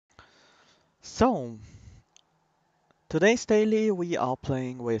So, today's daily we are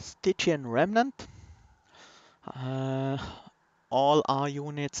playing with Stygian Remnant. Uh, all our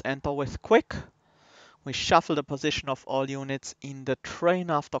units enter with quick. We shuffle the position of all units in the train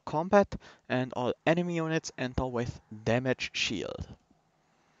after combat, and all enemy units enter with damage shield.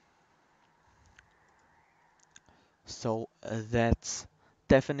 So that's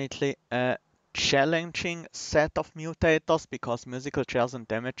definitely a challenging set of mutators because musical chairs and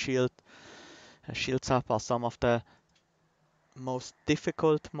damage shields up are some of the most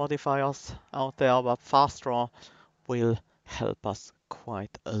difficult modifiers out there, but fast draw will help us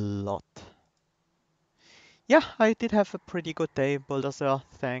quite a lot. Yeah, I did have a pretty good day, Bulldozer,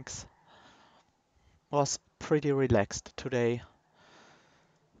 thanks. Was pretty relaxed today.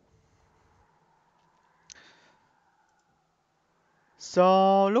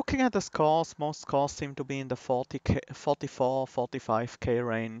 So, looking at the scores, most scores seem to be in the 40k, 44, 45k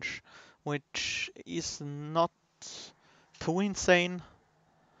range, which is not too insane.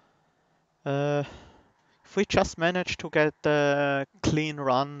 If we just manage to get a clean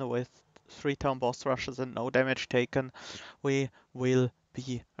run with 3-turn boss rushes and no damage taken, we will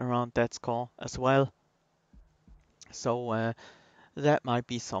be around that score as well. So that might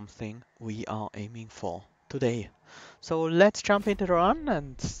be something we are aiming for today. So let's jump into the run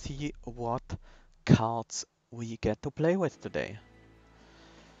and see what cards we get to play with today.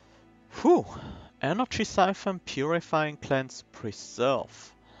 Whew! Energy Siphon, Purifying Cleanse,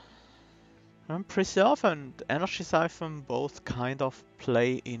 Preserve. Preserve and Energy Siphon both kind of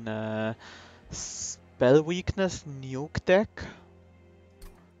play in a Spell Weakness nuke deck.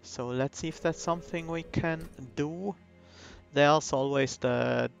 So let's see if that's something we can do. There's always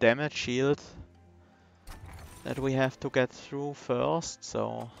the damage shield that we have to get through first,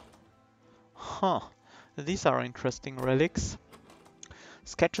 so... These are interesting relics.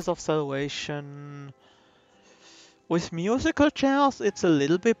 Sketches of Salvation. With musical chairs it's a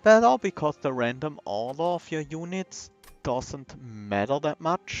little bit better because the random order of your units doesn't matter that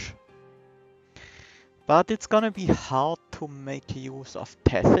much. But it's gonna be hard to make use of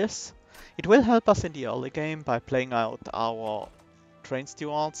Tethys. It will help us in the early game by playing out our train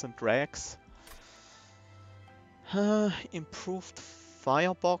stewards and drags. Improved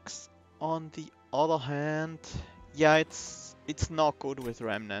Firebox on the other hand, yeah, it's not good with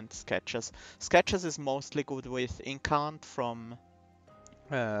Remnant sketches. Sketches is mostly good with Incant from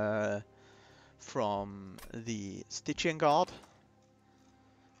the Stygian Guard,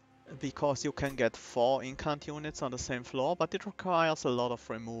 because you can get 4 Incant units on the same floor, but it requires a lot of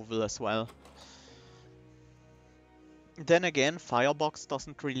removal as well. Then again, Firebox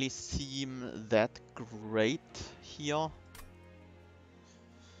doesn't really seem that great here.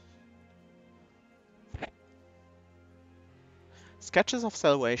 Sketches of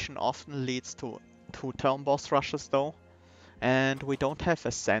Salvation often leads to 2-turn boss rushes though, and we don't have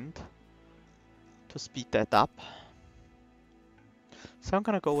Ascend to speed that up. So I'm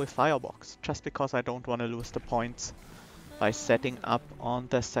gonna go with Firebox, just because I don't want to lose the points by setting up on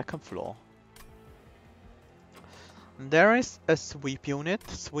the second floor. There is a sweep unit.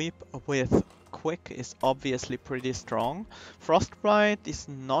 Sweep with quick is obviously pretty strong. Frostbite is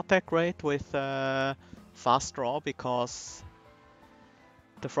not that great with fast draw because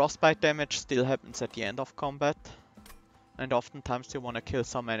the frostbite damage still happens at the end of combat, and oftentimes you want to kill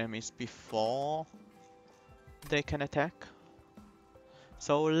some enemies before they can attack.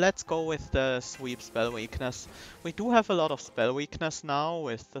 So let's go with the sweep spell weakness. We do have a lot of spell weakness now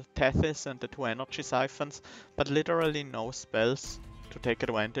with the Tethys and the 2 energy siphons, but literally no spells to take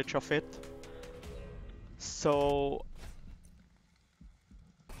advantage of it. So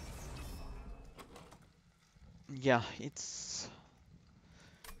yeah, it's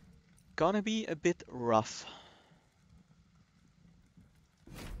gonna be a bit rough,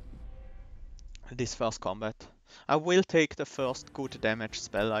 this first combat. I will take the first good damage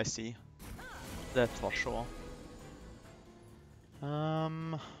spell I see, that's for sure.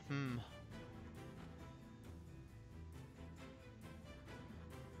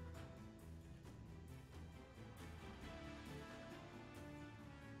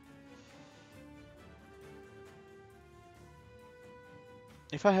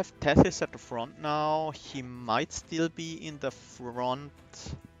 If I have Tethys at the front now, he might still be in the front.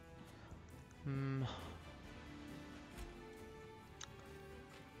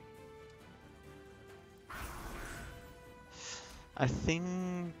 I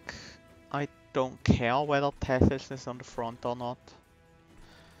think I don't care whether Tethys is on the front or not.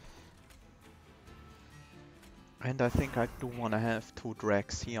 And I think I do want to have 2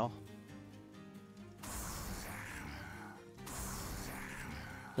 drags here.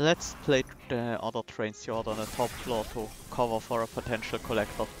 Let's play the other train steward on the top floor to cover for a potential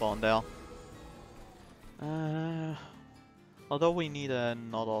collector spawn there. Although we need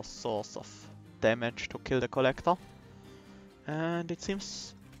another source of damage to kill the collector. And it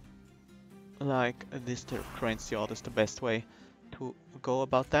seems like this train steward is the best way to go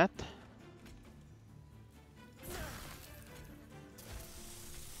about that.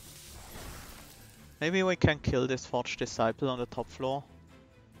 Maybe we can kill this Forged Disciple on the top floor.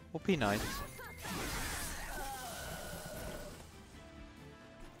 Would be nice.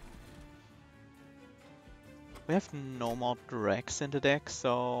 We have no more Dregs in the deck,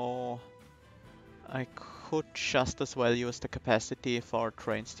 so I could just as well use the capacity for a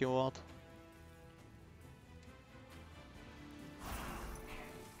Train Steward.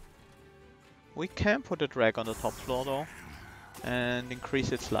 We can put a drag on the top floor though, and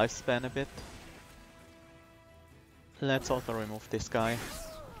increase its lifespan a bit. Let's also remove this guy.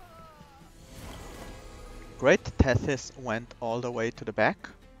 Great Tethys went all the way to the back.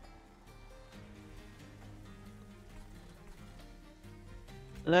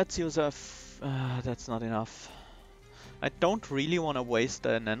 Let's use a that's not enough. I don't really want to waste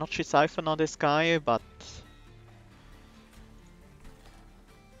an energy siphon on this guy, but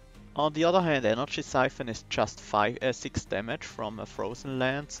on the other hand, energy siphon is just 6 damage from a frozen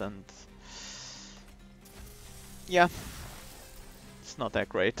lance, and yeah, it's not that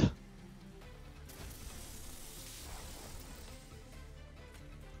great.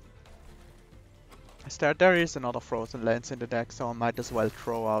 There is another frozen lance in the deck, so I might as well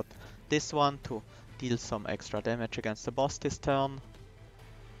throw out this one to deal some extra damage against the boss this turn.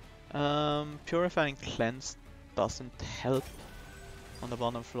 Purifying Cleanse doesn't help on the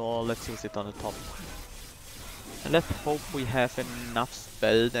bottom floor, let's use it on the top. And let's hope we have enough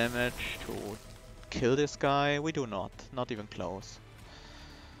spell damage to kill this guy. We do not even close.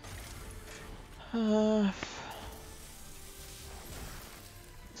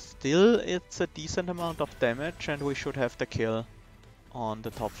 Still, it's a decent amount of damage and we should have the kill on the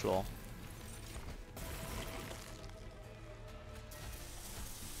top floor.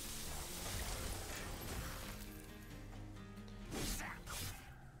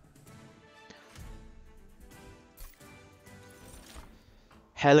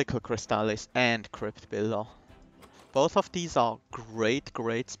 Helical Crystallis and Crypt Builder. Both of these are great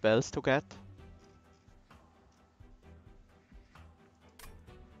spells to get.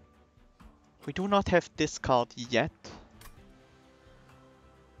 We do not have this card yet.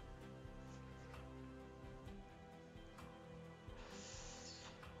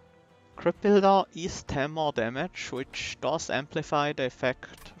 Crypt Builder is 10 more damage, which does amplify the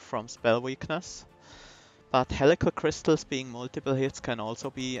effect from spell weakness. But Helical Crystals being multiple hits can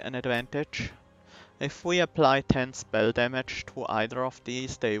also be an advantage. If we apply 10 spell damage to either of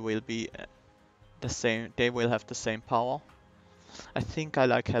these, they will be the same. They will have the same power. I think I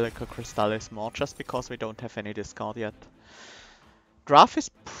like Helical Crystallis more, just because we don't have any discard yet. Draft is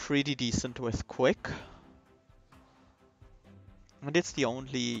pretty decent with Quick. And it's the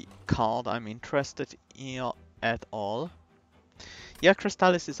only card I'm interested in at all. Yeah,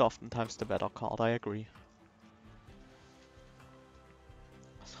 Crystallis is oftentimes the better card, I agree.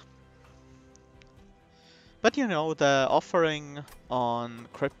 But you know, the offering on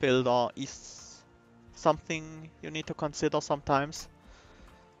Crypt Builder is something you need to consider sometimes.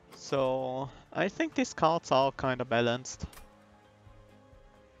 So I think these cards are kind of balanced.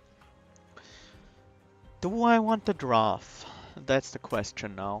 Do I want the draft? That's the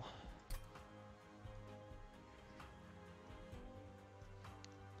question now.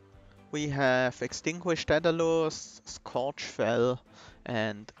 We have Extinguished Daedalus, Scorchfell,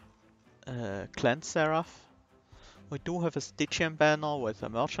 and Cleanse Seraph. We do have a Stygian banner with a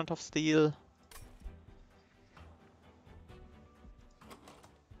Merchant of Steel.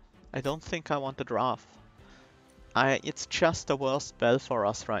 I don't think I want the draft. It's just the worst spell for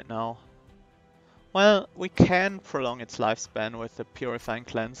us right now. Well, we can prolong its lifespan with the Purifying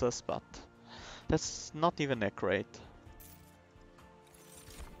Cleanses, but that's not even that great.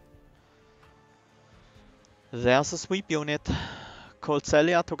 There's a sweep unit. Cold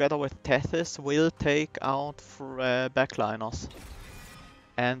Celia together with Tethys will take out backliners.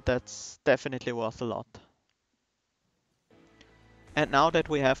 And that's definitely worth a lot. And now that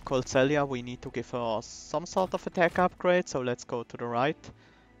we have Cold Celia, we need to give her some sort of attack upgrade, so let's go to the right.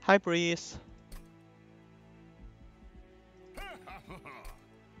 Hi Breeze!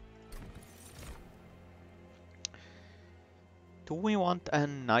 Do we want a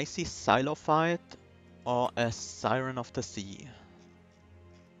Nicey Xylophyte or a Siren of the Sea?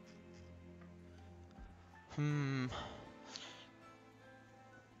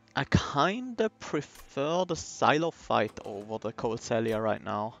 I kinda prefer the silo fight over the Cold Celia right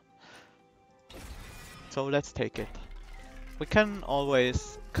now. So let's take it. We can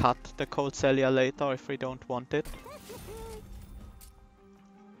always cut the Cold Celia later if we don't want it.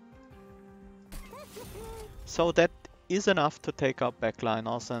 So that is enough to take out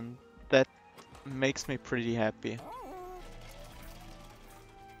backliners, and that makes me pretty happy.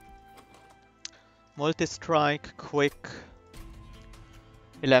 Multi-strike, quick,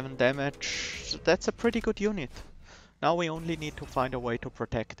 11 damage. That's a pretty good unit. Now we only need to find a way to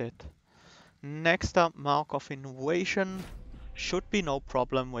protect it. Next up, Mark of Invasion. Should be no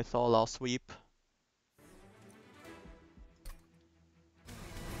problem with all our sweep.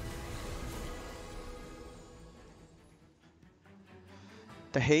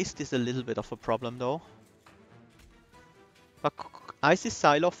 The haste is a little bit of a problem though. But Icy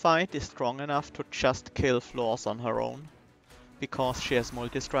Silo Fight is strong enough to just kill floors on her own, because she has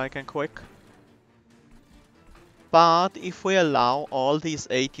multi-strike and quick. But if we allow all these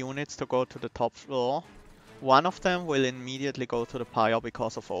 8 units to go to the top floor, one of them will immediately go to the pyre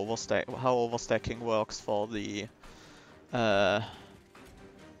because of how overstacking works for the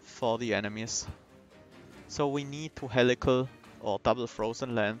enemies. So we need to helical or double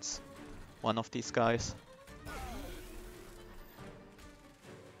frozen lance one of these guys.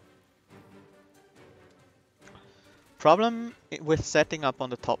 Problem with setting up on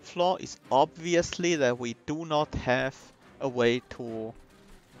the top floor is obviously that we do not have a way to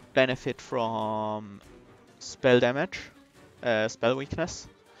benefit from spell damage, spell weakness.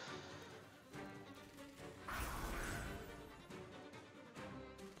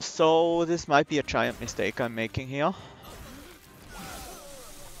 So this might be a giant mistake I'm making here.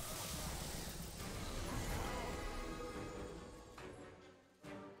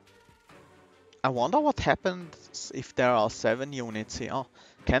 I wonder what happens if there are 7 units here.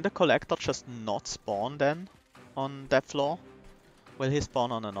 Can the collector just not spawn then on that floor? Will he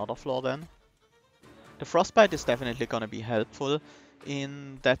spawn on another floor then? The frostbite is definitely gonna be helpful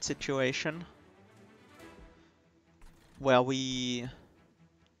in that situation where we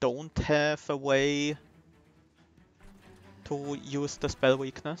don't have a way to use the spell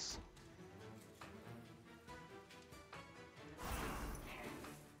weakness.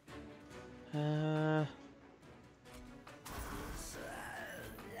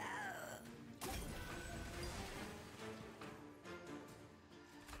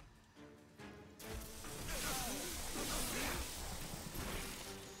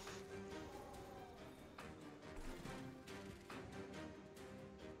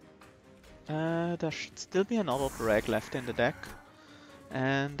 There should still be another drag left in the deck,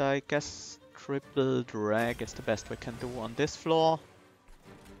 and I guess triple drag is the best we can do on this floor.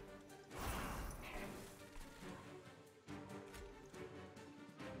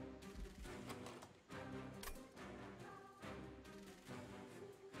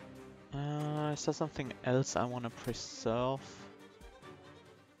 Is there something else I want to preserve?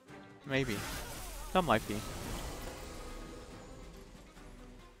 Maybe. There might be.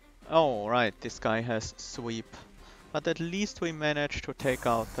 Oh, right, this guy has sweep. But at least we managed to take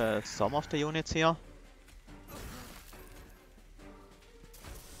out some of the units here.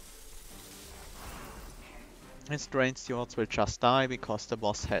 His drain stewards will just die because the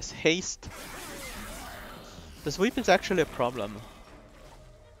boss has haste. The sweep is actually a problem.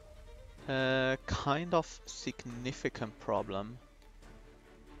 Kind of significant problem.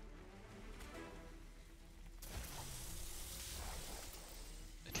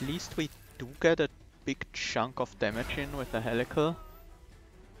 At least we do get a big chunk of damage in with the helical.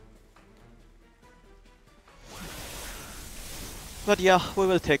 But yeah, we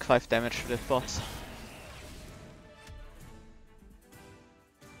will take 5 damage to this boss.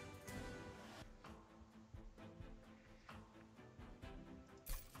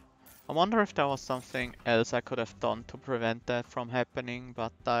 I wonder if there was something else I could have done to prevent that from happening,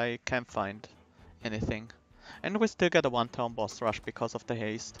 but I can't find anything. And we still get a 1-turn boss rush because of the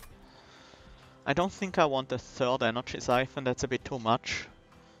haste. I don't think I want a 3rd energy siphon, that's a bit too much.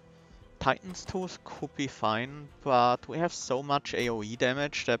 Titan's Tooth could be fine, but we have so much AoE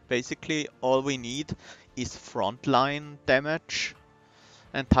damage that basically all we need is frontline damage,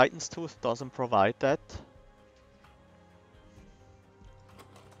 and Titan's Tooth doesn't provide that.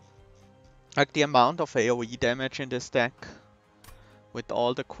 Like, the amount of AoE damage in this deck with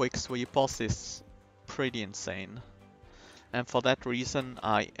all the quick sweepers is pretty insane. And for that reason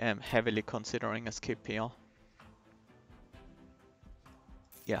I am heavily considering a skip here.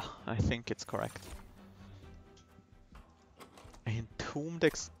 Yeah, I think it's correct. Entombed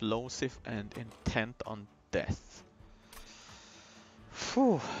Explosive and Intent on Death.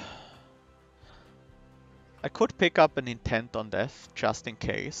 Phew. I could pick up an Intent on Death, just in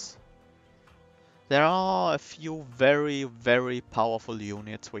case. There are a few very, very powerful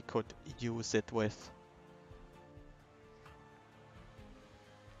units we could use it with.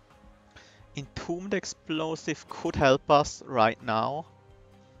 Entombed Explosive could help us right now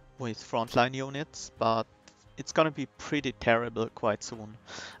with frontline units, but it's gonna be pretty terrible quite soon.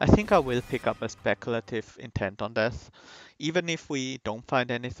 I think I will pick up a speculative Intent on Death. Even if we don't find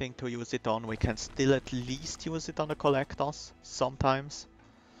anything to use it on, we can still at least use it on the collectors sometimes,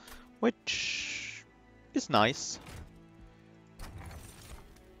 which is nice.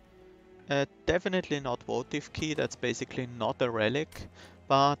 Definitely not Votive Key, that's basically not a relic,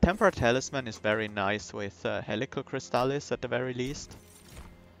 but Temporal Talisman is very nice with Helical Crystallis at the very least.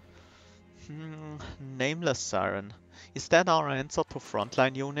 Nameless Siren. Is that our answer to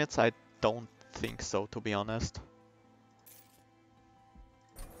frontline units? I don't think so, to be honest.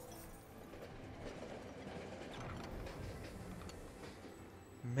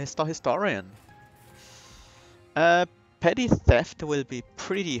 Mr. Historian. Petty Theft will be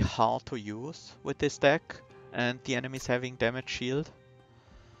pretty hard to use with this deck, and the enemies having damage shield.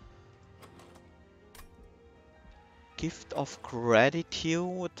 Gift of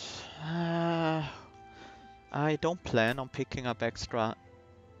Gratitude. I don't plan on picking up extra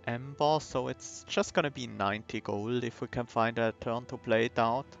Ember, so it's just gonna be 90 gold if we can find a turn to play it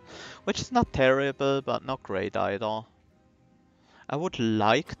out. Which is not terrible, but not great either. I would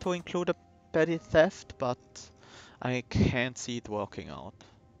like to include a Petty Theft, but I can't see it working out.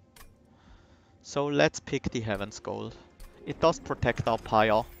 So let's pick the Heaven's Gold. It does protect our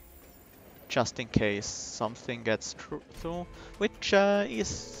Pyre, just in case something gets through, which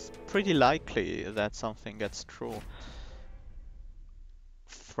is pretty likely that something gets through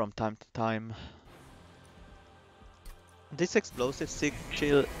from time to time. This Explosive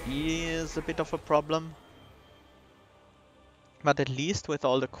Sigil is a bit of a problem, but at least with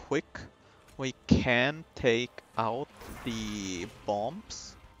all the quick we can take out the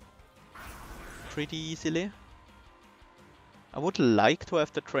bombs pretty easily. I would like to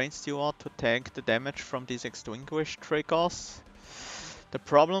have the Train Steward to tank the damage from these Extinguish triggers. The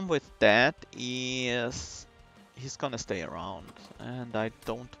problem with that is he's gonna stay around, and I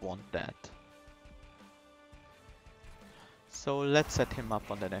don't want that. So let's set him up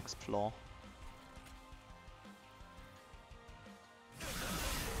on the next floor.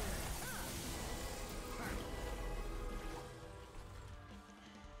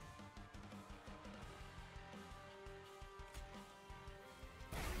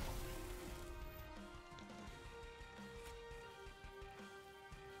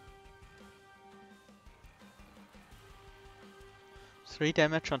 Three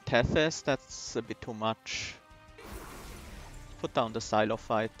damage on Tethys, that's a bit too much. Put down the Silo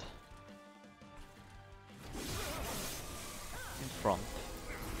fight in front.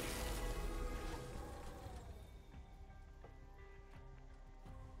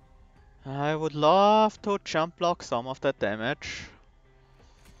 I would love to jump block some of that damage.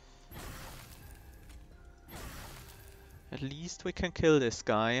 At least we can kill this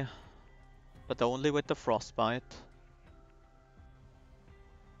guy, but only with the Frostbite.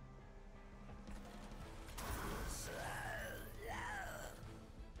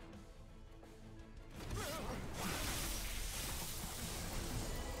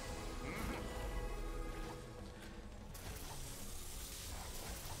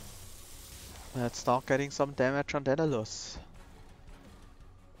 Let's start getting some damage on Daedalus.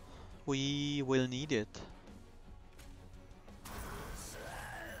 We will need it.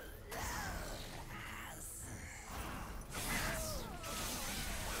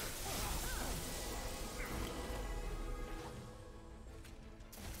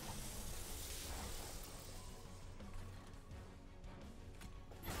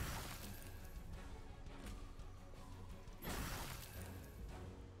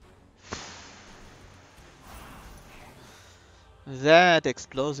 That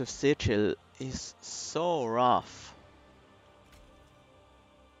Explosive Sigil is so rough.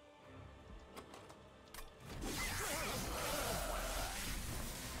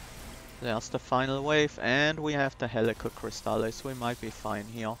 There's the final wave, and we have the Helical Crystallis. We might be fine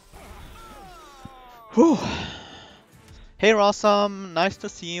here. Whew. Hey Rossum, nice to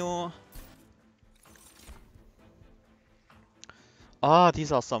see you. Ah,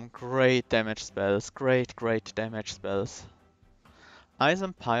 these are some great damage spells. Great damage spells. Ice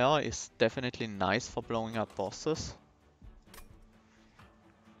Empire is definitely nice for blowing up bosses.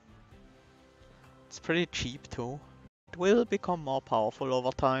 It's pretty cheap too. It will become more powerful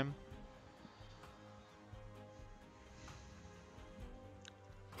over time.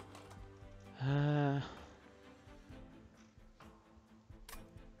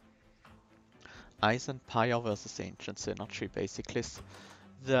 Ice and Pyre versus Ancient Synergy basically is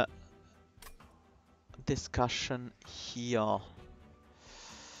the discussion here.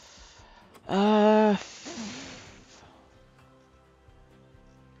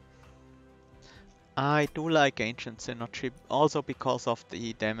 I do like Ancient Synergy, also because of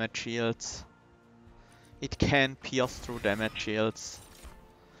the damage shields. It can pierce through damage shields,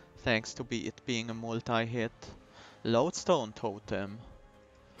 thanks to it being a multi-hit. Lodestone Totem.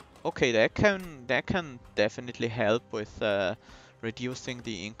 Okay, that can definitely help with reducing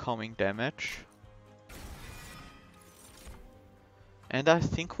the incoming damage. And I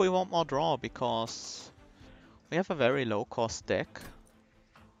think we want more draw because we have a very low cost deck.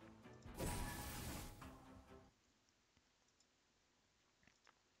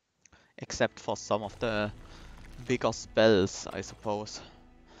 Except for some of the bigger spells, I suppose.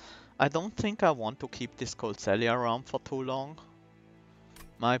 I don't think I want to keep this Colcelia around for too long.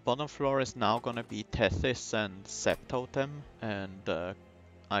 My bottom floor is now gonna be Tethys and Septotem and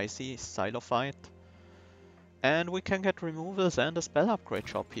Icy Xylophyte. And we can get removals and a spell upgrade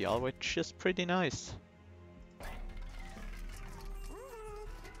shop here, which is pretty nice.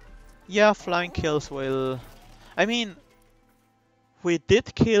 Yeah, flying kills will... I mean, we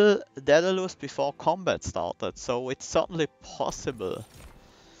did kill Daedalus before combat started, so it's certainly possible.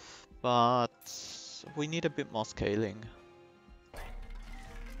 But we need a bit more scaling.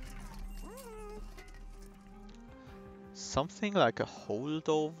 Something like a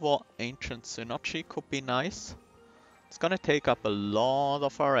holdover Ancient Synergy could be nice. It's gonna take up a lot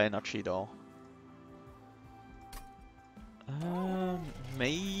of our energy though.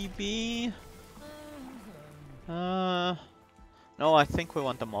 Maybe... no, I think we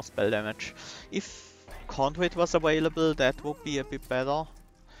want the more spell damage. If Conduit was available, that would be a bit better.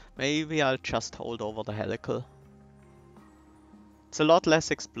 Maybe I'll just hold over the Helical. It's a lot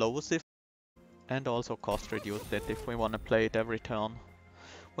less explosive and also cost reduced it if we want to play it every turn.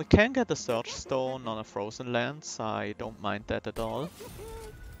 We can get a Surge Stone on a Frozen Lands, I don't mind that at all.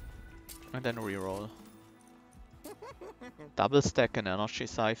 And then reroll. Double stack an Energy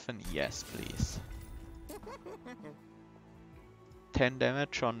Siphon, yes please. 10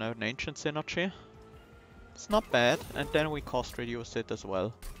 damage on an Ancient Synergy. It's not bad, and then we cost reduce it as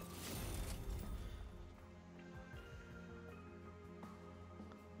well.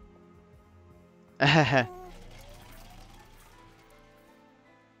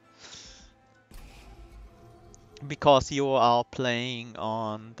 Because you are playing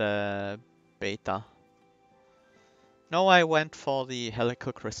on the beta. No, I went for the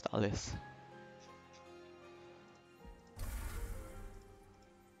Helical Crystallis.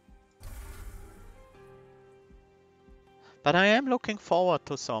 But I am looking forward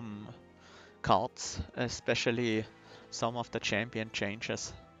to some cards, especially some of the champion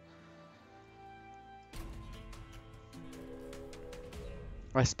changes.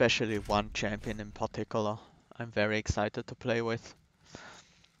 Especially one champion in particular, I'm very excited to play with.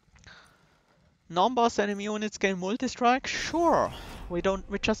 Non-boss enemy units gain multi-strike? Sure! We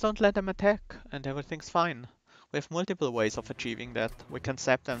just don't let them attack and everything's fine. We have multiple ways of achieving that. We can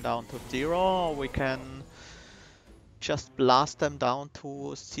zap them down to 0, or we can just blast them down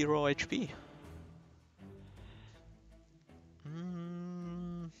to 0 HP.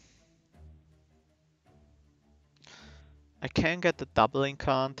 I can get the double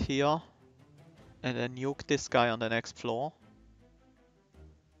incant here and then nuke this guy on the next floor.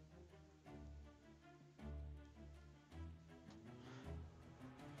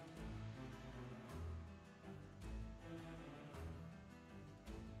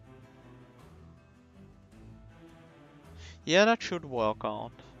 Yeah, that should work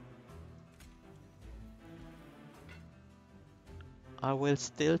out. I will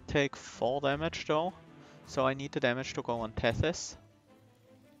still take 4 damage though, so I need the damage to go on Tethys.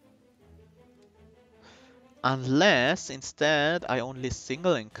 Unless, instead, I only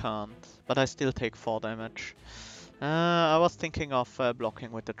single incant, but I still take 4 damage. I was thinking of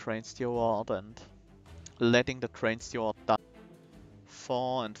blocking with the Train Steward and letting the Train Steward die.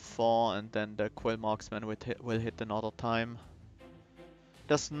 4 and 4, and then the Quill Marksman will hit another time.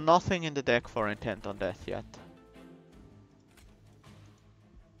 There's nothing in the deck for Intent on Death yet.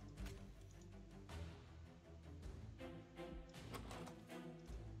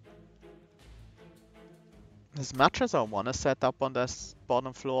 As much as I want to set up on this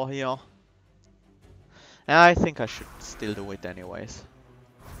bottom floor here, I think I should still do it anyways.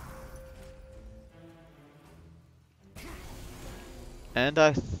 And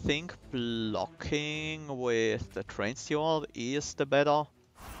I think blocking with the Train Steward is the better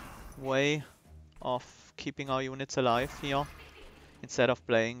way of keeping our units alive here, instead of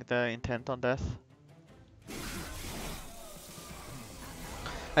playing the Intent on Death.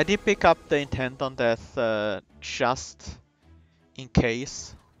 I did pick up the Intent on Death just in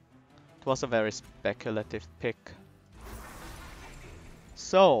case. It was a very speculative pick.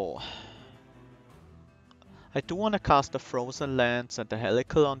 So, I do want to cast the Frozen Lands and the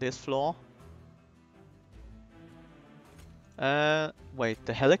Helical on this floor. Wait,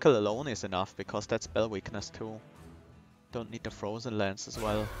 the Helical alone is enough because that's spell weakness too. Don't need the Frozen Lands as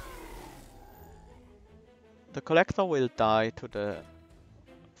well. The Collector will die to the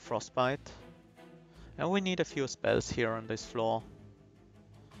Frostbite. And we need a few spells here on this floor.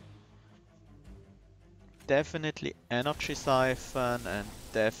 Definitely Energy Siphon and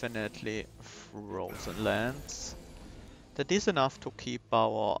definitely Frozen Lands. That is enough to keep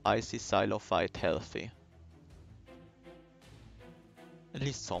our Icy Xylophyte healthy. At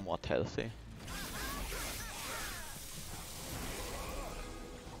least somewhat healthy.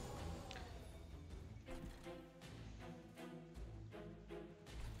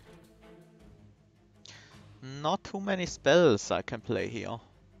 Not too many spells I can play here.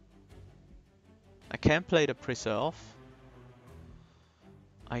 I can play the Preserve.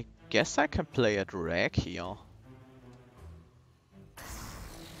 I guess I can play a Drag here.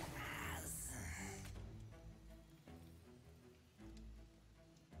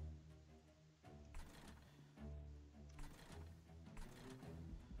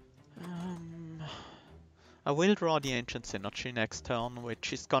 I will draw the Ancient Synergy next turn,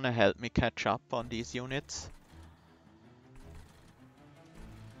 which is gonna help me catch up on these units.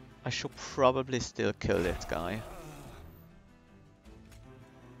 I should probably still kill this guy.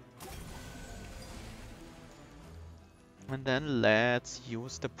 And then let's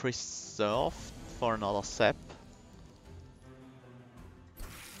use the Preserve for another Sep.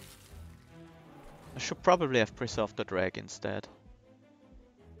 I should probably have preserved the Drag instead.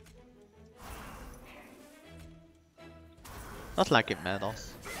 Not like it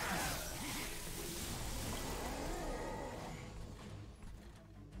matters.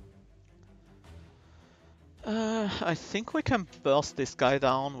 I think we can burst this guy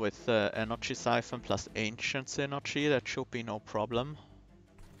down with Energy Siphon plus Ancient Synergy. That should be no problem.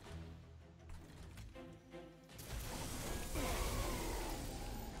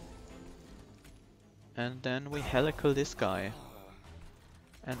 And then we helical this guy.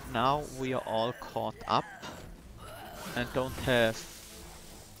 And now we are all caught up and don't have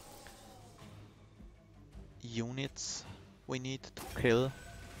units we need to kill.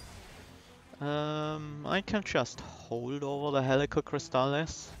 I can just hold over the Helical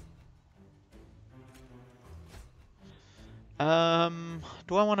Crystallis. Do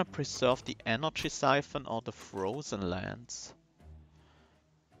I want to preserve the Energy Siphon or the Frozen Lands?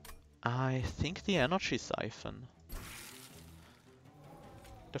 I think the Energy Siphon.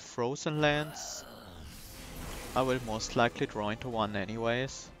 The Frozen Lands I will most likely draw into one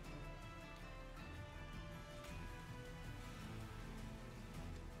anyways.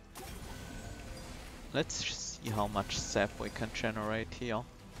 Let's see how much sap we can generate here.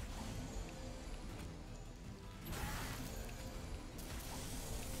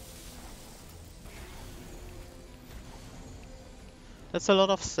 That's a lot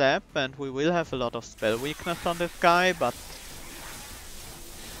of sap, and we will have a lot of spell weakness on this guy, but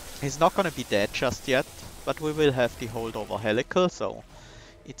he's not gonna be dead just yet. But we will have the holdover helical, so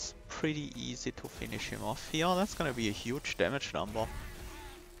it's pretty easy to finish him off here. That's gonna be a huge damage number.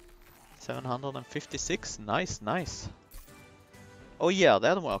 756, nice, nice. Oh yeah,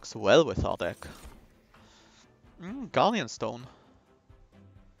 that works well with our deck. Guardian Stone.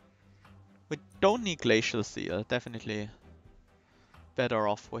 We don't need Glacial Seal, definitely better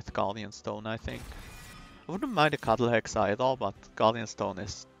off with Guardian Stone, I think. I wouldn't mind a Cuddle Hex either, but Guardian Stone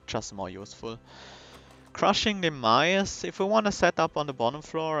is just more useful. Crushing Demise, if we want to set up on the bottom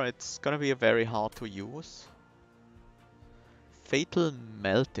floor, it's gonna be very hard to use. Fatal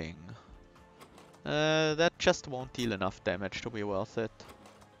Melting. That just won't deal enough damage to be worth it.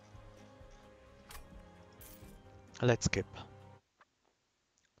 Let's skip.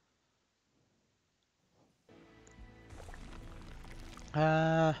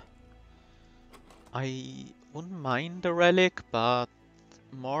 I wouldn't mind the relic, but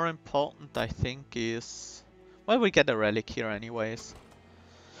more important I think is... well, we get a relic here anyways.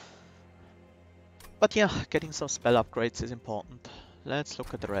 But yeah, getting some spell upgrades is important. Let's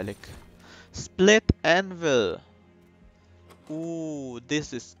look at the relic. Split Anvil. Ooh,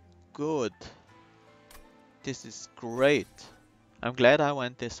 this is good. This is great. I'm glad I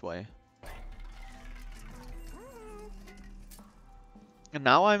went this way. And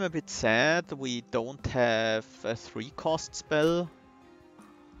now I'm a bit sad we don't have a 3-cost spell.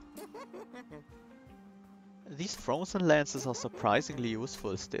 These frozen lances are surprisingly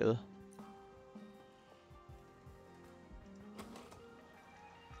useful still.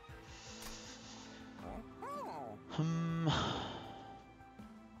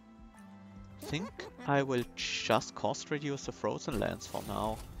 Think I will just cost reduce the frozen lance for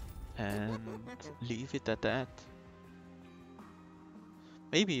now and leave it at that.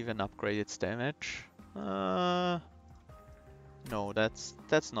 Maybe even upgrade its damage. No,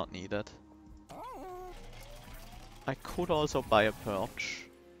 that's not needed. I could also buy a perch.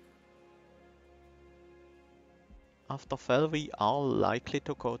 After Fell, we are likely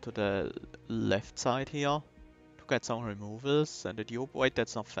to go to the left side here to get some removals and the dupe. Wait,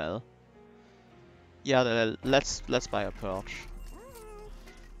 that's not Fell. Yeah, let's buy a perch.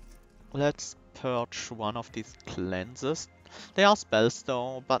 Let's purge one of these cleanses. They are spells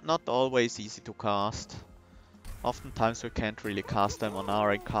though, but not always easy to cast. Oftentimes we can't really cast them on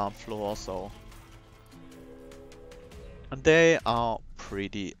our encarm floor, so... And they are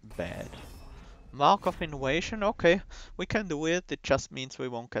pretty bad. Mark of Innovation, okay, we can do it, it just means we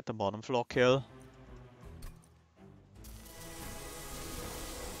won't get the bottom floor kill.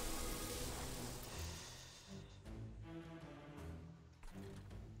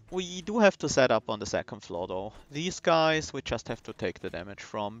 We do have to set up on the second floor though. These guys we just have to take the damage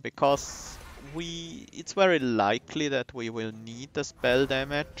from, because it's very likely that we will need the spell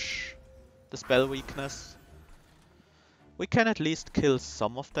damage, the spell weakness. We can at least kill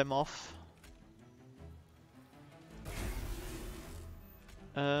some of them off.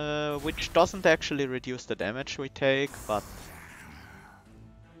 Which doesn't actually reduce the damage we take, but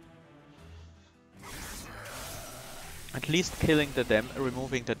at least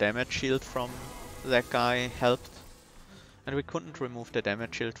removing the damage shield from that guy helped. And we couldn't remove the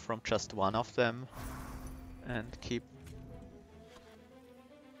damage shield from just one of them and keep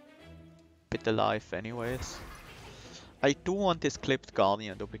it alive anyways. I do want this clipped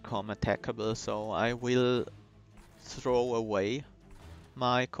guardian to become attackable, so I will throw away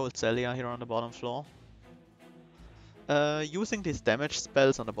my Cold Celia here on the bottom floor. Using these damage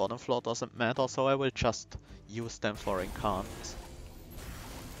spells on the bottom floor doesn't matter, so I will just use them for incant.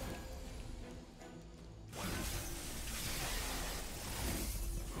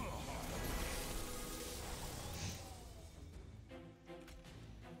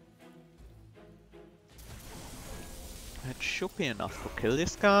 It should be enough to kill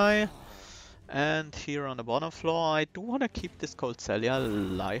this guy. And here on the bottom floor, I do want to keep this Cold Celia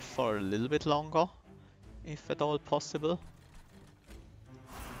alive for a little bit longer, if at all possible.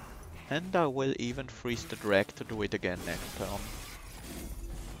 And I will even freeze the drag to do it again next turn.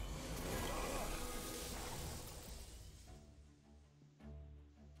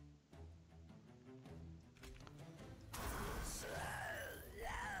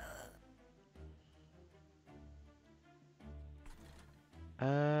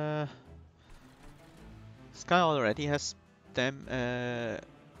 This guy already has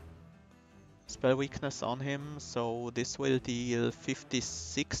spell weakness on him, so this will deal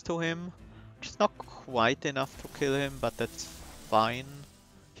 56 to him, which is not quite enough to kill him, but that's fine.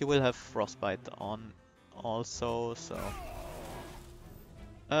 He will have frostbite on also, so...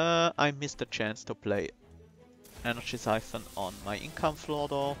 I missed a chance to play Energy Siphon on my income floor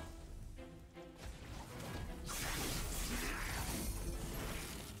though.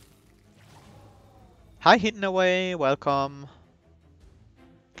 Hi Hidden Away, welcome.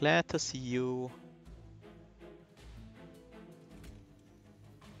 Glad to see you.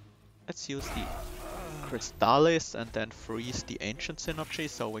 Let's use the Crystallis and then freeze the Ancient Synergy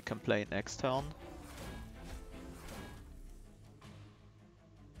so we can play next turn.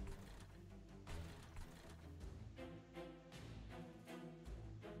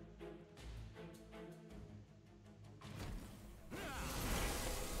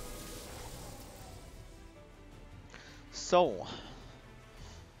 So,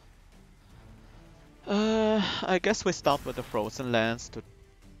 I guess we start with the Frozen Lance to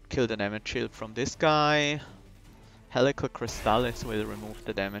kill the damage shield from this guy. Helical Crystallis will remove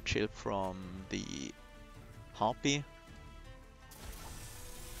the damage shield from the Harpy.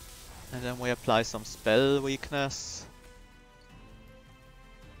 And then we apply some spell weakness.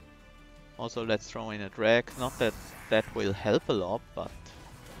 Also let's throw in a drag, not that that will help a lot, but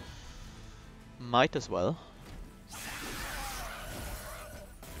might as well.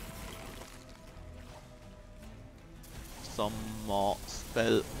 Some more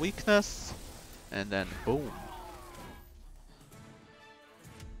spell weakness, and then boom.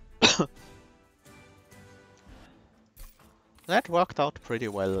 That worked out pretty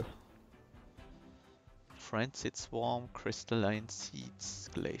well. Frenzied Swarm, Crystalline Seeds,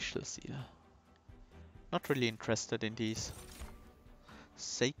 Glacial Seal. Not really interested in these.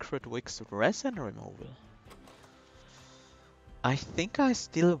 Sacred Wicks resin removal. I think I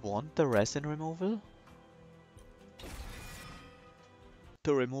still want the resin removal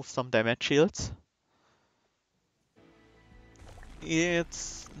to remove some damage shields.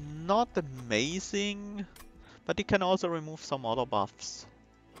 It's not amazing, but it can also remove some other buffs.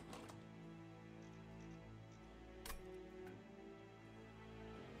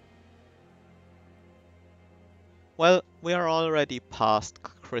 Well, we are already past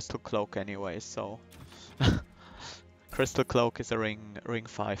Crystal Cloak anyway, so Crystal Cloak is a ring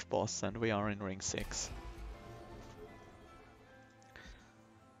 5 boss and we are in ring 6.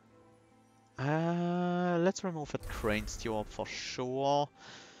 Let's remove a Train Steward for sure.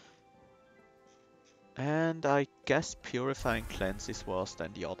 And I guess Purifying Cleanse is worse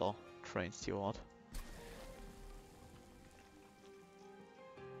than the other Train Steward.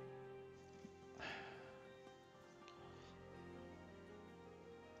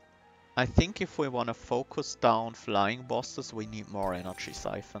 I think if we want to focus down flying bosses, we need more energy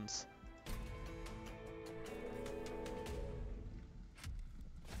siphons.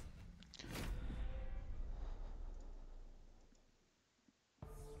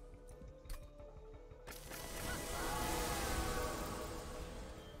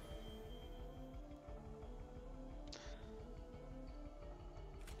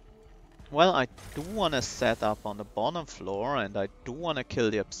 Well, I do want to set up on the bottom floor and I do want to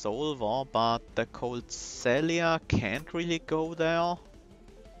kill the Absolver, but the Cold Celia can't really go there.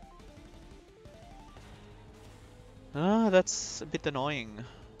 Ah, that's a bit annoying.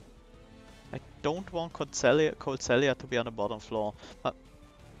 I don't want Cold Celia to be on the bottom floor, but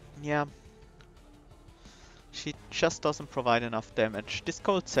yeah. She just doesn't provide enough damage. This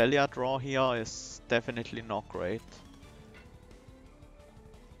Cold Celia draw here is definitely not great.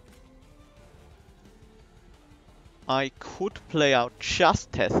 I could play out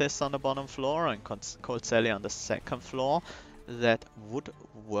just Tethys on the bottom floor and Cold Celia on the second floor. That would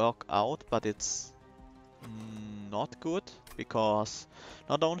work out, but it's not good, because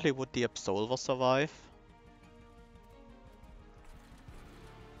not only would the Absolver survive.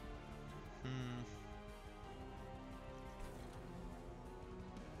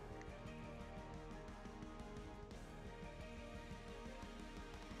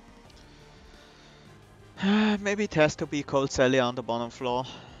 Maybe it has to be Cold Celia on the bottom floor.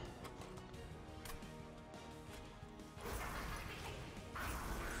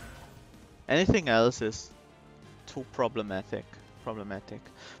 Anything else is too problematic.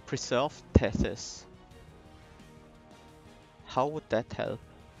 Preserved Tethys. How would that help?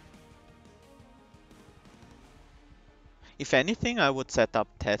 If anything, I would set up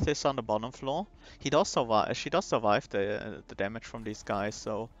Tethys on the bottom floor. He does survive. She does survive the damage from these guys,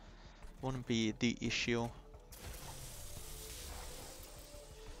 so wouldn't be the issue.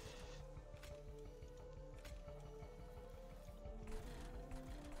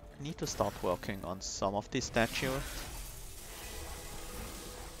 Need to start working on some of these statues.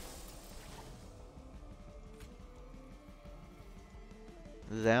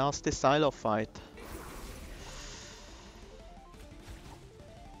 There's the Silo fight.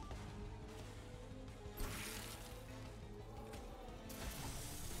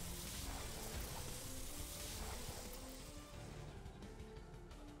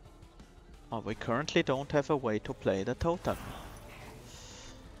 Oh, we currently don't have a way to play the totem.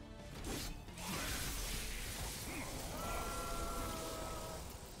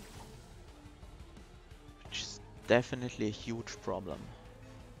 Which is definitely a huge problem.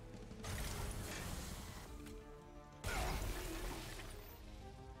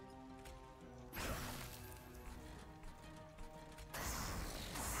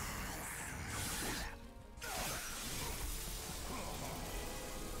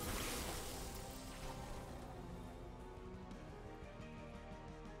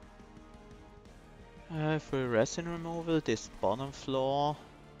 If we resin removal this bottom floor,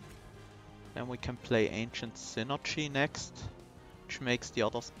 then we can play Ancient Synergy next, which makes the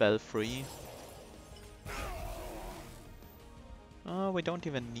other spell free. We don't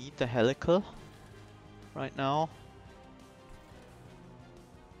even need the Helical right now.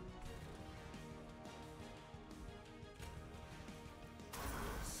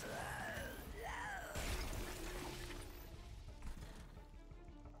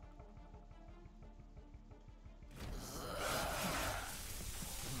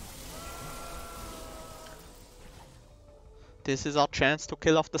 This is our chance to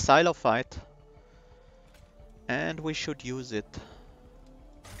kill off the Silo fight. And we should use it.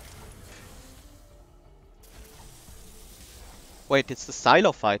 Wait, it's the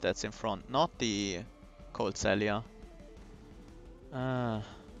Silo fight that's in front, not the Cold Celia.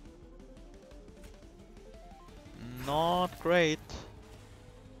 Not great.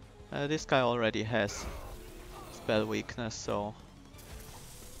 This guy already has spell weakness, so...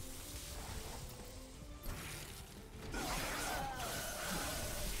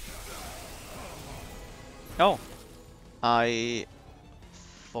 Oh! I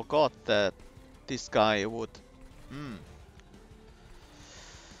forgot that this guy would...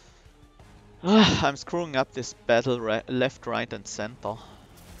 I'm screwing up this battle left, right and center.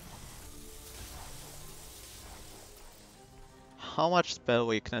 How much spell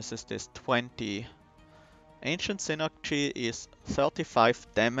weakness is this? 20. Ancient Synergy is 35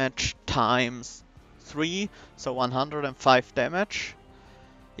 damage times 3, so 105 damage.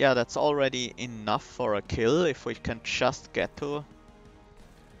 Yeah, that's already enough for a kill if we can just get to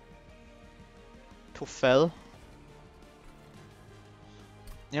Fel.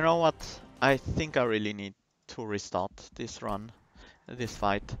 You know what? I think I really need to restart this run, this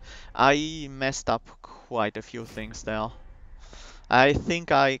fight. I messed up quite a few things there. I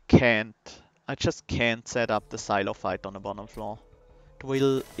think I just can't set up the silo fight on the bottom floor.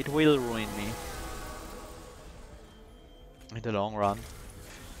 It will ruin me in the long run.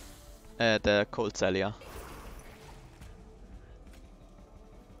 The Cold Celia.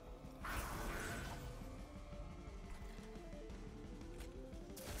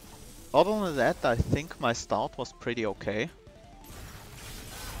 Other than that, I think my start was pretty okay.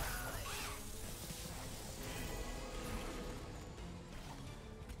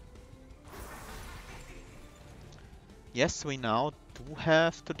 Yes, we now do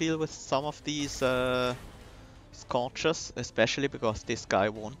have to deal with some of these Scorches, especially because this guy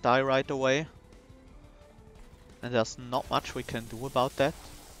won't die right away. And there's not much we can do about that.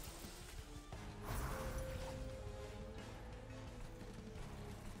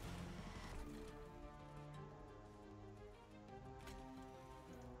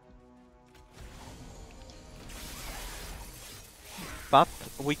 But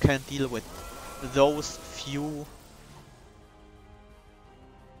we can deal with those few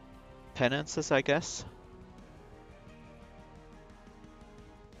penances, I guess.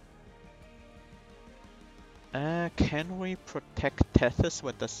 Can we protect Tethys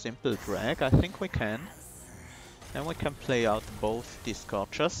with a simple drag? I think we can. And we can play out both these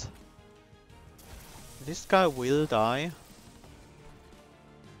Scorches. This guy will die.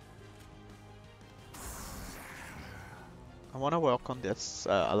 I want to work on this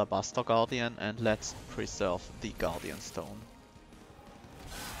Alabaster Guardian and let's preserve the Guardian Stone.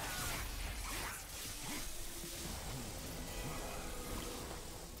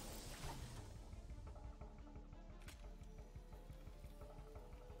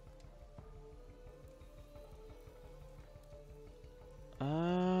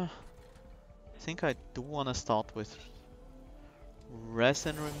 I think I do want to start with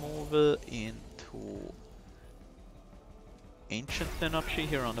resin removal into Ancient Synergy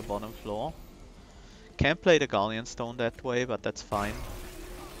here on the bottom floor. Can't play the Guardian Stone that way, but that's fine.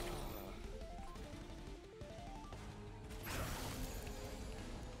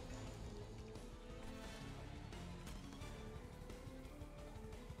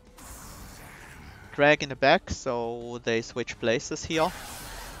 Drag in the back, so they switch places here.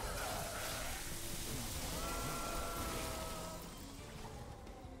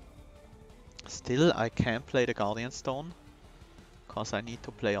 Still, I can't play the Guardian Stone, because I need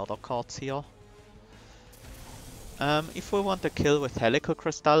to play other cards here. If we want to kill with Helical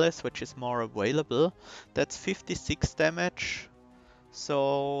Crystallis, which is more available, that's 56 damage.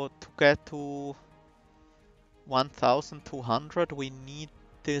 So to get to 1200 we need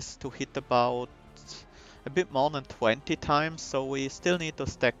this to hit about a bit more than 20 times, so we still need to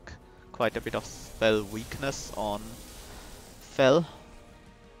stack quite a bit of spell weakness on Fel.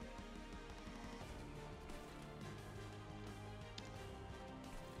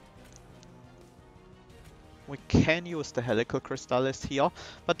 We can use the Helical Crystallis here,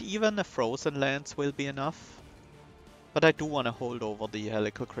 but even a Frozen Lance will be enough. But I do want to hold over the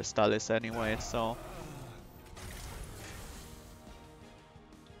Helical Crystallis anyway, so...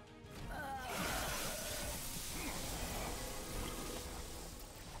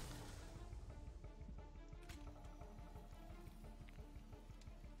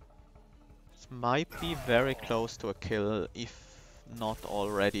 This might be very close to a kill, if not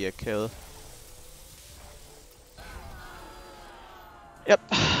already a kill.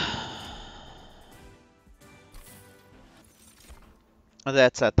 Yep.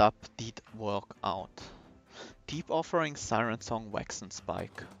 That setup did work out. Deep Offering, Siren Song, Wax and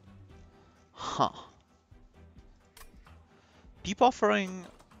Spike. Huh. Deep Offering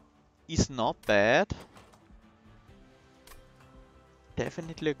is not bad.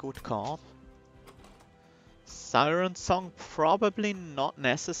 Definitely a good card. Siren Song probably not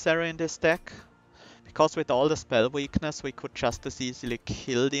necessary in this deck, because with all the spell weakness we could just as easily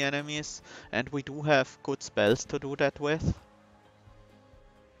kill the enemies, and we do have good spells to do that with.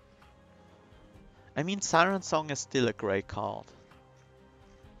 I mean, Siren Song is still a great card,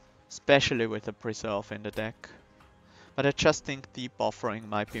 especially with a Preserve in the deck. But I just think Deep Offering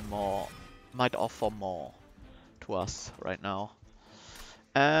might offer more to us right now.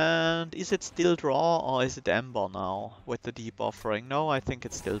 And is it still draw or is it Ember now with the Deep Offering? No, I think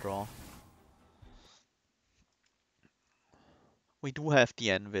it's still draw. We do have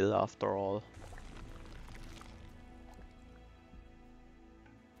the Anvil after all.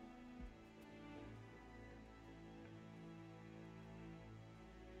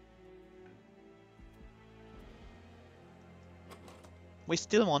 We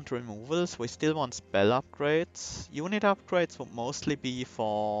still want removals, we still want spell upgrades. Unit upgrades would mostly be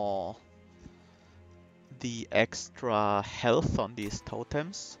for the extra health on these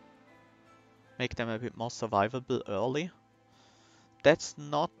totems. Make them a bit more survivable early. That's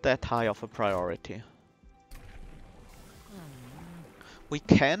not that high of a priority. We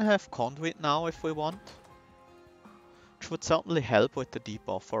can have Conduit now if we want, which would certainly help with the Deep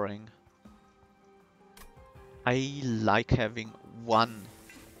Offering. I like having one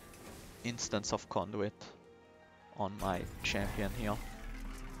instance of Conduit on my champion here.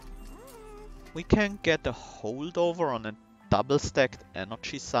 We can get a holdover on a double stacked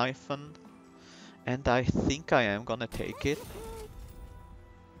energy siphon, and I think I am gonna take it.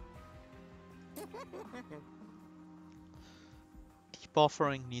 Deep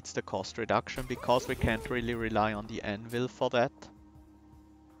Offering needs the cost reduction because we can't really rely on the Anvil for that.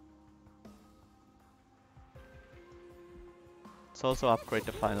 Let's also upgrade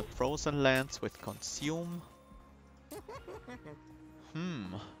the final Frozen Lands with Consume.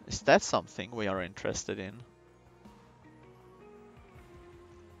 Is that something we are interested in?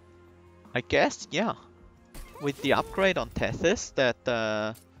 I guess, yeah. With the upgrade on Tethys,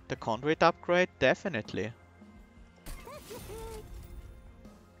 the Conduit upgrade, definitely.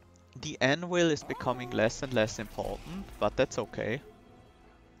 The Anvil is becoming less and less important, but that's okay.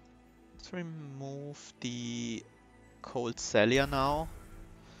 Let's remove the Cold Celia now,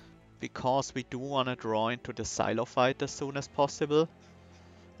 because we do want to draw into the Silo fight as soon as possible.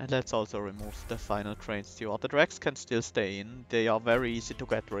 And let's also remove the final Train Steward. The Drax can still stay in, they are very easy to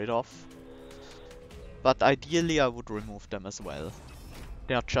get rid of. But ideally I would remove them as well.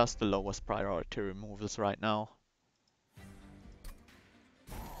 They are just the lowest priority removals right now.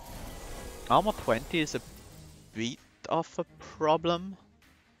 Armor 20 is a bit of a problem,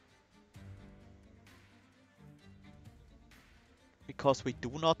 because we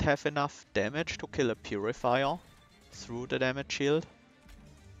do not have enough damage to kill a Purifier through the damage shield.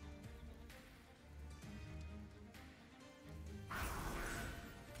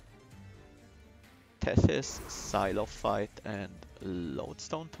 Tethys, Silo Fight and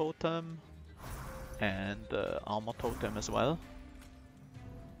Lodestone Totem, and Armor Totem as well.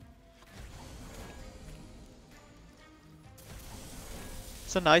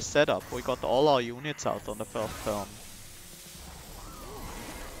 It's a nice setup, we got all our units out on the first turn.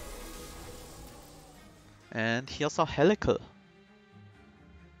 And here's our Helical.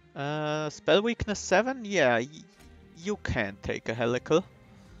 Spell weakness 7? Yeah, you can take a Helical.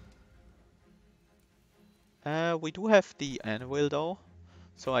 We do have the Anvil though,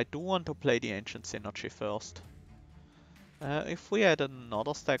 so I do want to play the Ancient Synergy first. If we add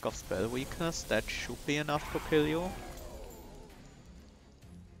another stack of spell weakness, that should be enough to kill you.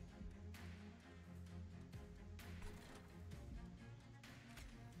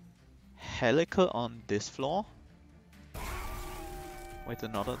 Helical on this floor, with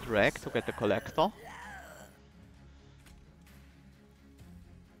another drag to get the Collector.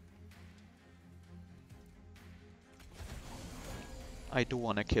 I do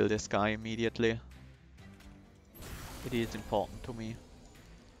want to kill this guy immediately. It is important to me.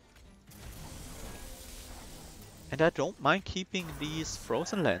 And I don't mind keeping these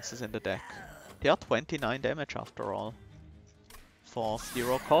Frozen Lances in the deck. They are 29 damage after all. For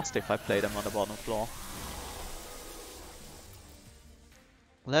 0 cost if I play them on the bottom floor.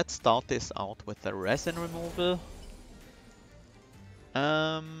 Let's start this out with the resin removal.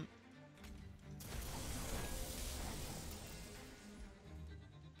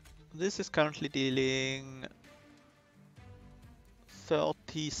 This is currently dealing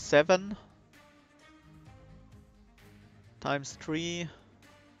 37 times 3.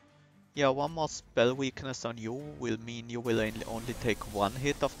 Yeah, one more spell weakness on you will mean you will only take one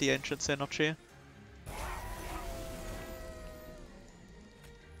hit of the Ancient Synergy.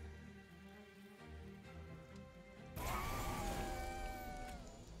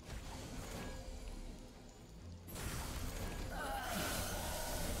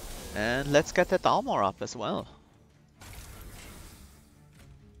 And let's get that armor up as well.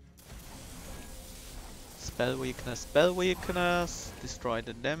 Spell weakness, destroy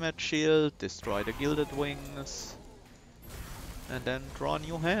the damage shield, destroy the gilded wings, and then draw a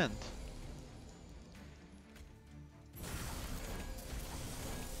new hand.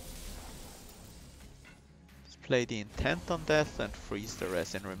 Play the intent on death and freeze the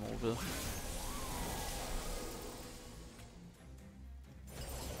resin removal.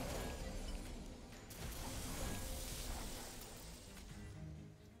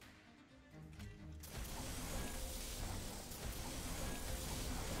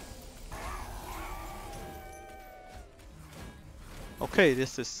 Okay,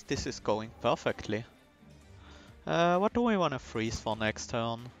 this is going perfectly. What do we want to freeze for next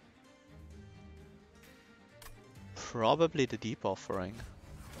turn? Probably the Deep Offering.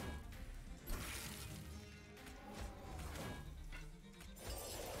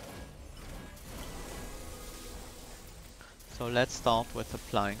 So let's start with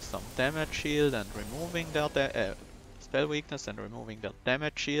applying some damage shield and removing their spell weakness and removing their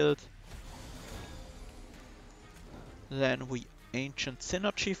damage shield. Then we Ancient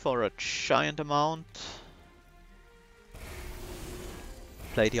Synergy for a giant amount.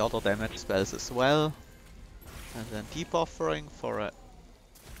 Play the other damage spells as well. And then Deep Offering for a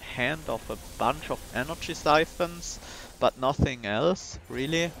hand of a bunch of energy siphons, but nothing else,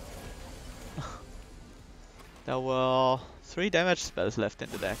 really. There were 3 damage spells left in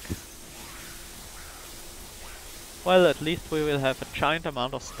the deck. Well, at least we will have a giant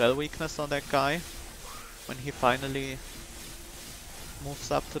amount of spell weakness on that guy when he finally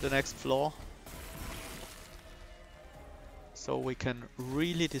moves up to the next floor. So we can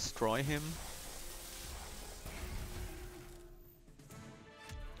really destroy him.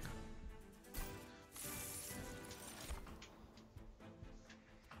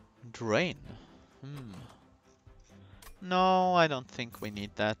 Drain. No, I don't think we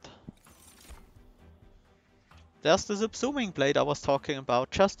need that. There's the Subsuming Blade I was talking about,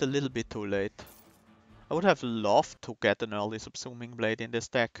 just a little bit too late. I would have loved to get an early Subsuming Blade in this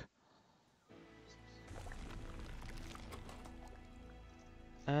deck.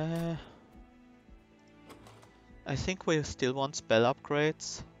 I think we still want spell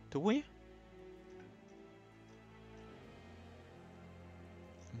upgrades. Do we?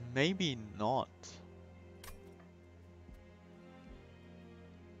 Maybe not.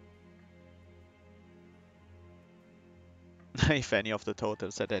 If any of the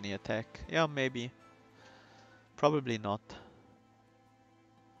totals had any attack. Yeah, maybe. Probably not.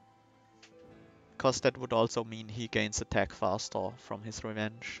 Because that would also mean he gains attack faster from his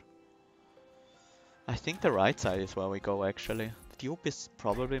revenge. I think the right side is where we go actually. The dupe is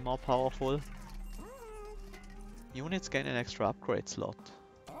probably more powerful. Units gain an extra upgrade slot.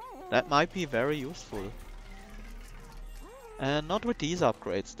 That might be very useful. And not with these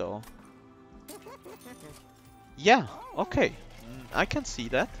upgrades though. Yeah, okay. I can see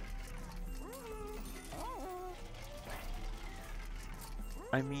that.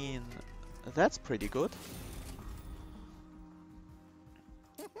 I mean, that's pretty good.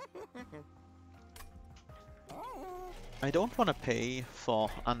 I don't want to pay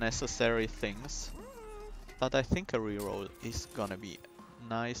for unnecessary things, but I think a reroll is gonna be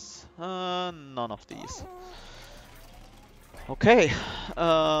nice. None of these. Okay,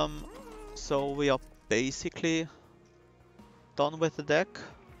 so we are basically done with the deck.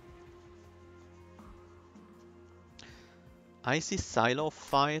 Icy Silo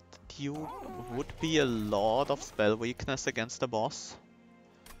fight dude would be a lot of spell weakness against the boss.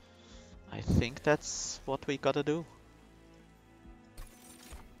 I think that's what we gotta do.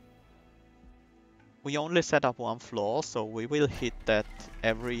 We only set up 1 floor, so we will hit that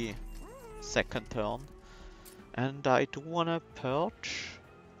every second turn. And I do wanna purge.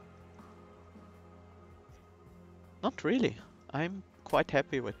 Not really. I'm quite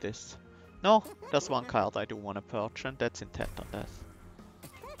happy with this. No, there's 1 card I do wanna purge, and that's Intent on Death.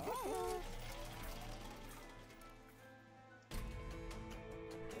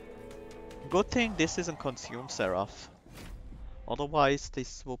 Good thing this isn't Consume Seraph. Otherwise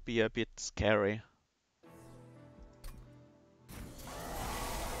this would be a bit scary.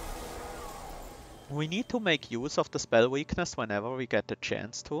 We need to make use of the spell weakness whenever we get the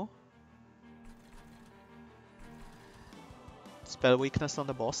chance to. Spell weakness on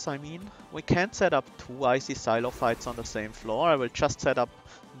the boss, I mean. We can't set up 2 Icy Silo fights on the same floor. I will just set up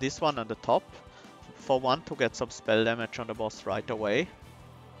this one on the top for 1 to get some spell damage on the boss right away.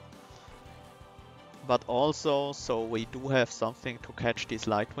 But also so we do have something to catch these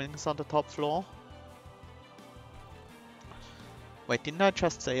light wings on the top floor. Wait, didn't I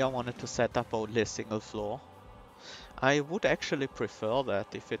just say I wanted to set up only a single floor? I would actually prefer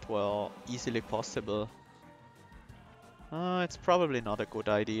that if it were easily possible. It's probably not a good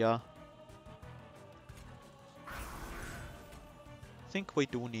idea. I think we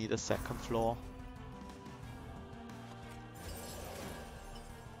do need a second floor.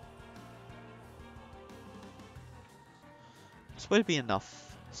 This will be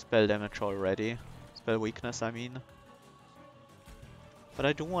enough spell damage already. Spell weakness, I mean. But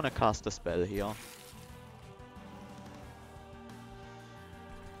I do want to cast a spell here.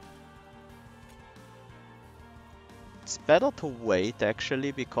 It's better to wait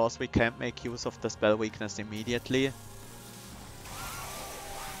actually, because we can't make use of the spell weakness immediately.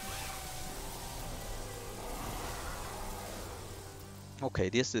 Okay,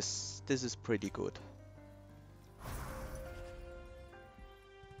 this is pretty good.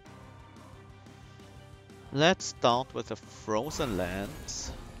 Let's start with the Frozen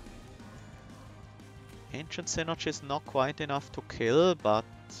Lands. Ancient Synergy is not quite enough to kill, but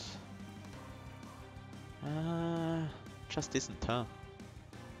just isn't, huh?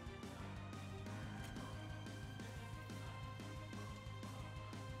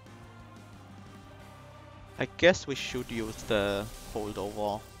 I guess we should use the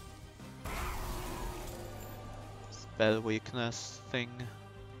holdover spell weakness thing.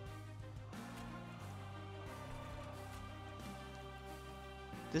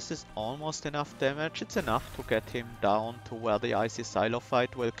 This is almost enough damage. It's enough to get him down to where the Icy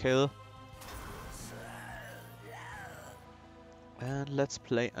Xylophyte will kill. And let's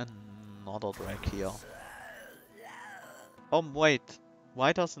play another drag here. Oh wait,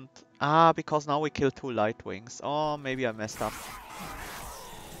 why doesn't... Ah, because now we kill 2 Lightwings. Oh, maybe I messed up.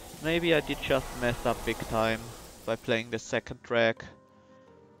 Maybe I did just mess up big time by playing the second drag.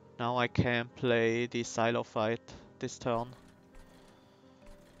 Now I can play the Xylophyte this turn.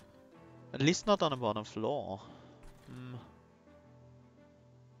 At least not on the bottom floor.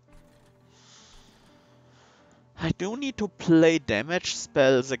 I do need to play damage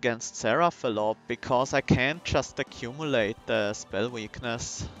spells against Seraphilop because I can't just accumulate the spell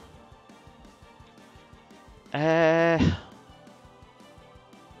weakness. Maybe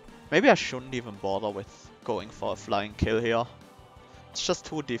I shouldn't even bother with going for a flying kill here. It's just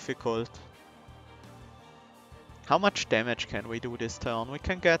too difficult. How much damage can we do this turn? We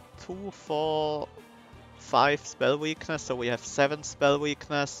can get 2, 4, 5 spell weakness, so we have 7 spell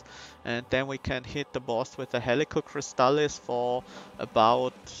weakness, and then we can hit the boss with a Helical Crystallis for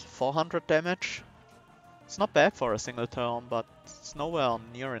about 400 damage. It's not bad for a single turn, but it's nowhere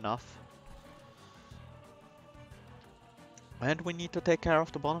near enough. And we need to take care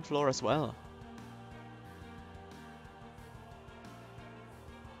of the bottom floor as well.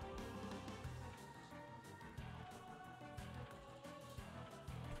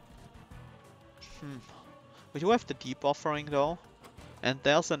 We do have the Deep Offering though, and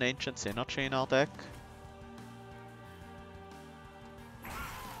there's an Ancient Synergy in our deck.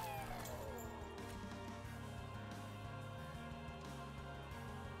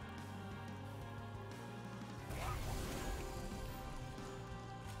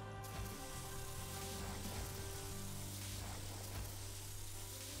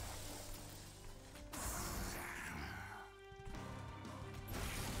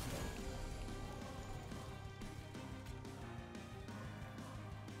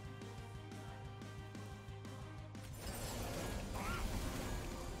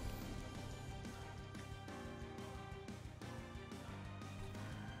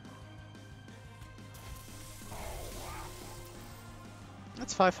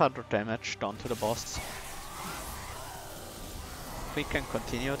 That's 500 damage done to the boss. We can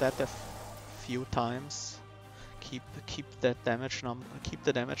continue that a few times. Keep that damage keep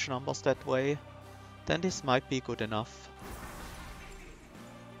the damage numbers that way. Then this might be good enough.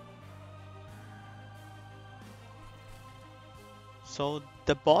 So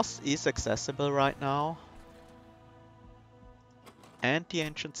the boss is accessible right now. And the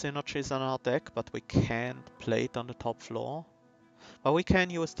Ancient Synergy is on our deck, but we can't play it on the top floor. But we can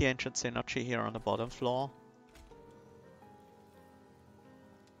use the Ancient Synergy here on the bottom floor.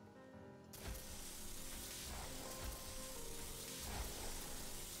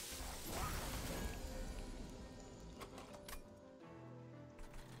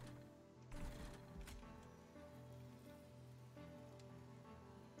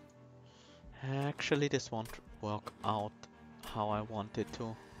 Actually, this won't work out how I want it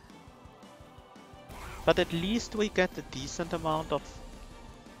to. But at least we get a decent amount of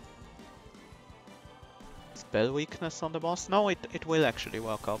spell weakness on the boss. No, it will actually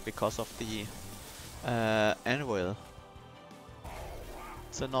work out because of the anvil.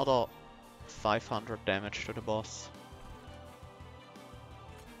 It's another 500 damage to the boss.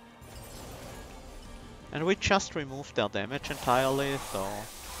 And we just removed their damage entirely, so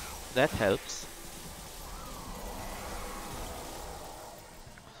that helps.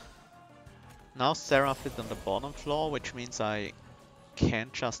 Now Seraph is on the bottom floor, which means I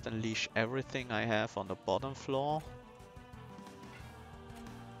can't just unleash everything I have on the bottom floor.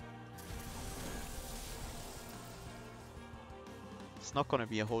 It's not gonna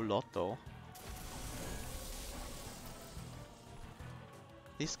be a whole lot though.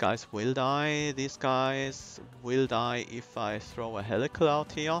 These guys will die. These guys will die if I throw a helical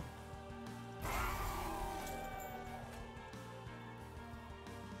out here.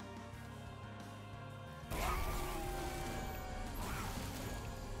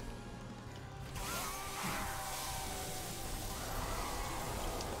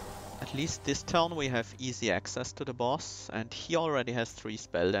 At least this turn we have easy access to the boss, and he already has 3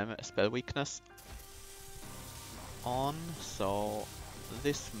 spell weakness on, so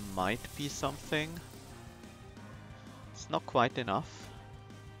this might be something. It's not quite enough.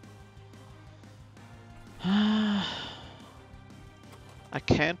 I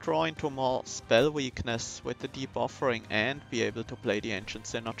can't draw into more spell weakness with the Deep Offering and be able to play the Ancient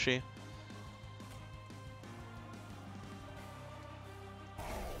Synergy.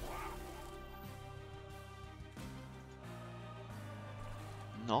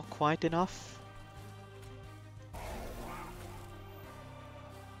 Not quite enough.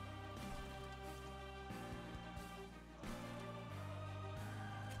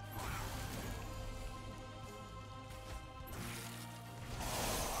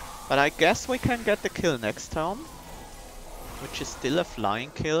 But I guess we can get the kill next turn, which is still a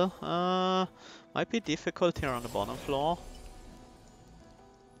flying kill. Might be difficult here on the bottom floor.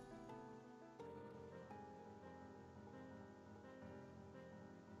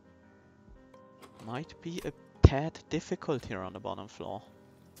 Might be a tad difficult here on the bottom floor.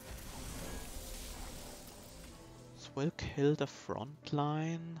 This will kill the front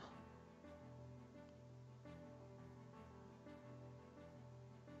line.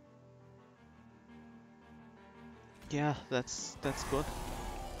 Yeah, that's good.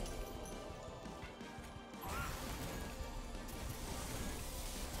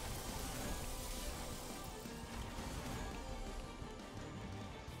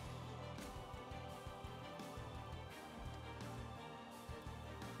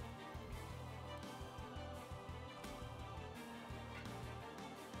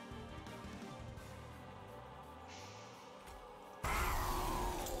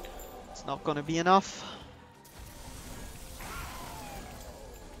 It's not gonna be enough.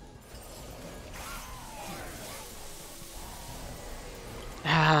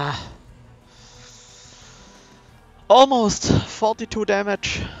 Ah. Almost 42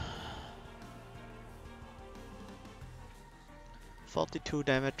 damage. 42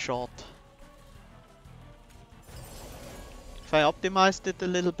 damage short. If I optimized it a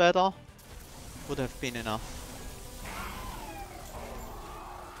little better, would have been enough.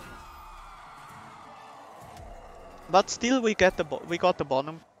 But still, we got the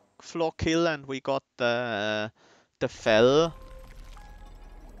bottom floor kill, and we got the fell.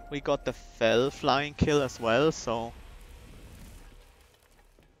 We got the fell flying kill as well, so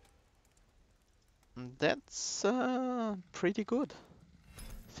that's pretty good.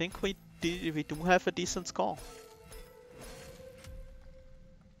 I think we do have a decent score.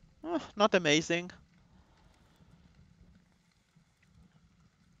 Not amazing.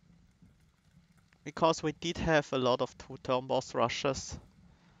 Because we did have a lot of 2-turn boss rushes.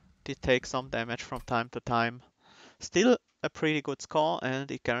 Did take some damage from time to time. Still a pretty good score,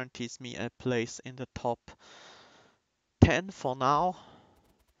 and it guarantees me a place in the top 10 for now.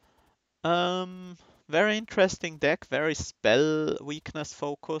 Very interesting deck, very spell weakness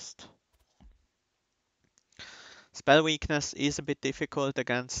focused. Spell weakness is a bit difficult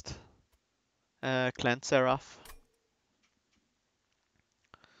against Clan Seraph.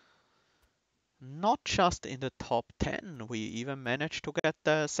 Not just in the top 10, we even managed to get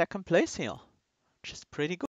the second place here, which is pretty good.